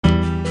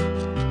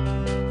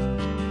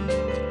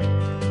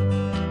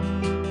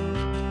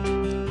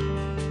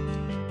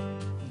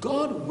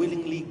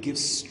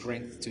gives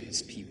strength to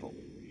his people.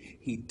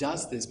 He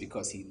does this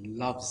because he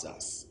loves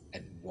us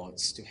and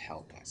wants to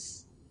help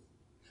us.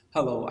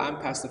 Hello, I'm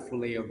Pastor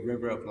Fulay of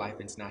River of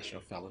Life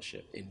International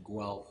Fellowship in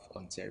Guelph,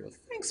 Ontario.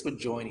 Thanks for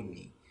joining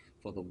me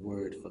for the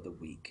Word for the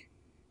Week.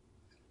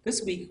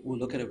 This week, we'll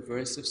look at a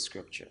verse of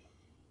Scripture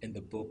in the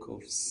book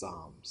of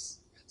Psalms,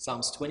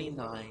 Psalms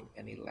 29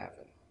 and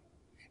 11.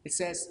 It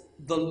says,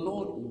 "The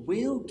Lord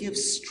will give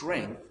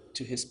strength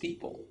to his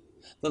people.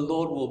 The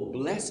Lord will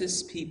bless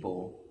his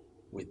people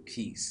with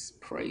peace."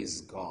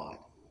 Praise God.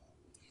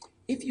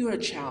 If you're a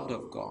child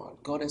of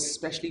God, God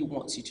especially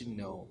wants you to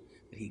know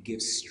that he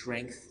gives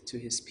strength to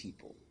his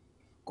people.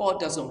 God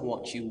doesn't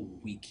want you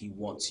weak, he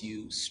wants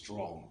you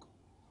strong.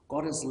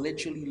 God is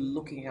literally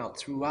looking out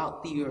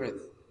throughout the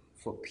earth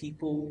for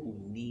people who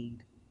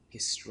need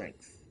his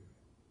strength.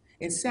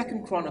 In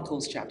 2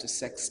 Chronicles chapter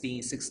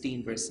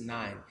 16 verse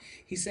 9,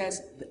 he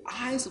says, "The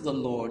eyes of the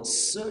Lord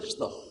search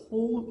the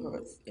whole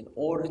earth in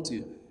order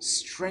to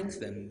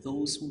strengthen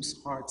those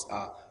whose hearts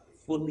are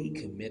fully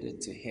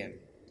committed to him."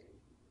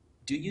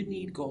 Do you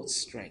need God's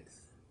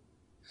strength?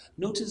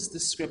 Notice the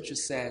scripture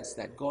says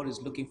that God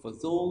is looking for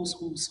those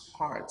whose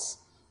hearts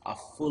are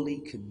fully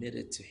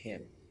committed to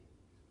him.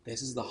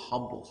 This is the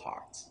humble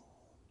heart.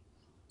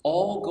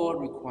 All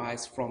God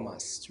requires from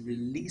us to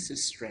release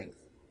his strength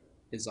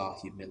is our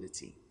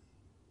humility.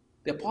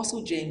 The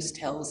Apostle James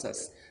tells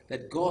us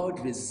that God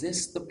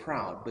resists the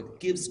proud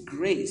but gives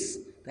grace,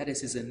 that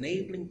is his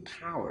enabling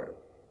power,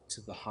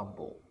 to the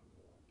humble.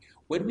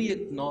 When we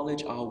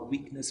acknowledge our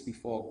weakness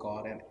before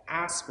God and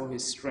ask for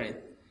his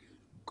strength,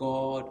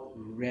 God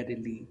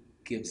readily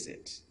gives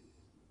it.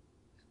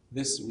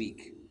 This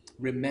week,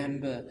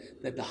 remember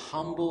that the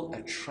humble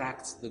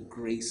attract the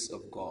grace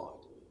of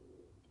God.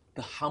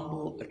 The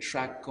humble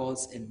attract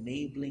God's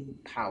enabling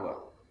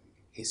power,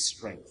 his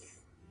strength.